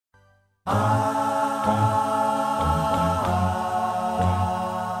Are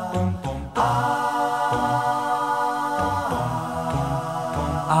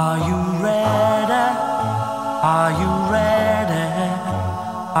you ready? Are you ready?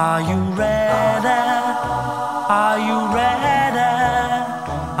 Are you ready? Are you ready?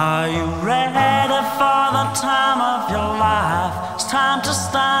 Are you ready for the time of your life? It's time to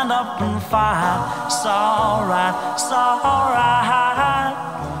stand up and fight. It's alright, it's alright.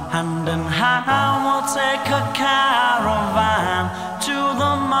 Hand in hand we'll take a caravan to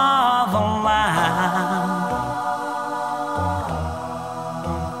the motherland.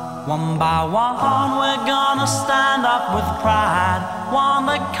 One by one we're gonna stand up with pride, one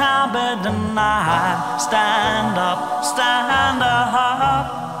that can't be denied. Stand up, stand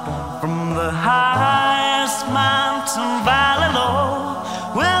up. From the highest mountain valley low,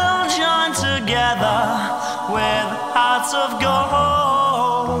 we'll join together with hearts of gold.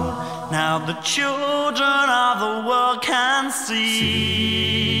 Now the children of the world can see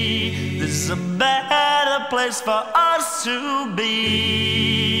there's a better place for us to be.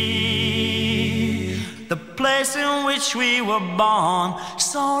 The place in which we were born,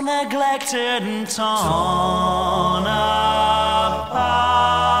 so neglected and torn apart.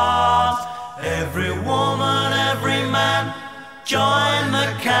 Every woman, every man, join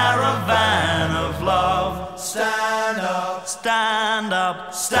the caravan of love. Stand up, stand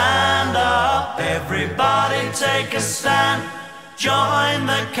up, stand up. Everybody take a stand. Join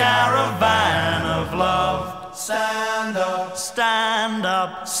the caravan of love. Stand up, stand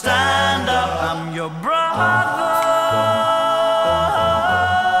up, stand up. I'm your brother.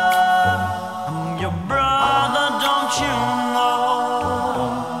 I'm your brother, don't you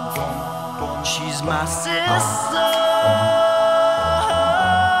know? She's my sister.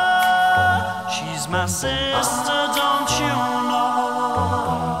 She's my sister, don't you know?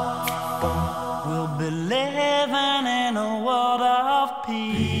 We'll be living in a world of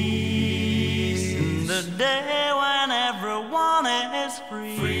peace, in the day when everyone is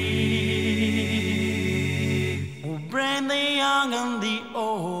free. We'll bring the young and the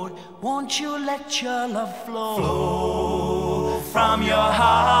old. Won't you let your love flow from your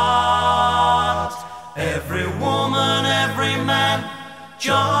heart? Every woman, every man,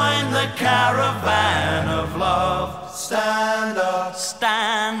 join the caravan of love. Stand up,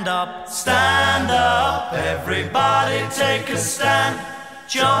 stand up, stand up. Everybody take a stand.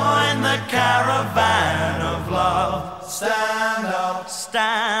 Join the caravan of love. Stand up,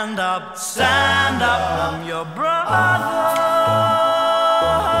 stand up, stand up. I'm your brother.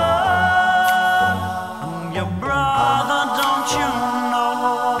 I'm your brother, don't you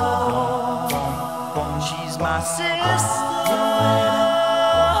know? She's my sister.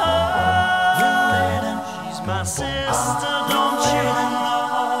 My sister, don't you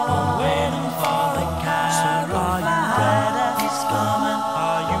know? We're waiting for the caravan. So are you ready? He's coming.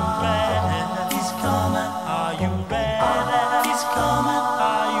 Are you ready? He's coming. Are you ready? He's coming.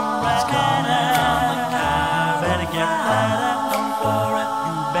 Are you ready? Better get ready. Don't worry.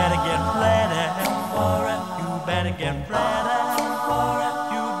 You better get ready. Don't worry. You better get ready.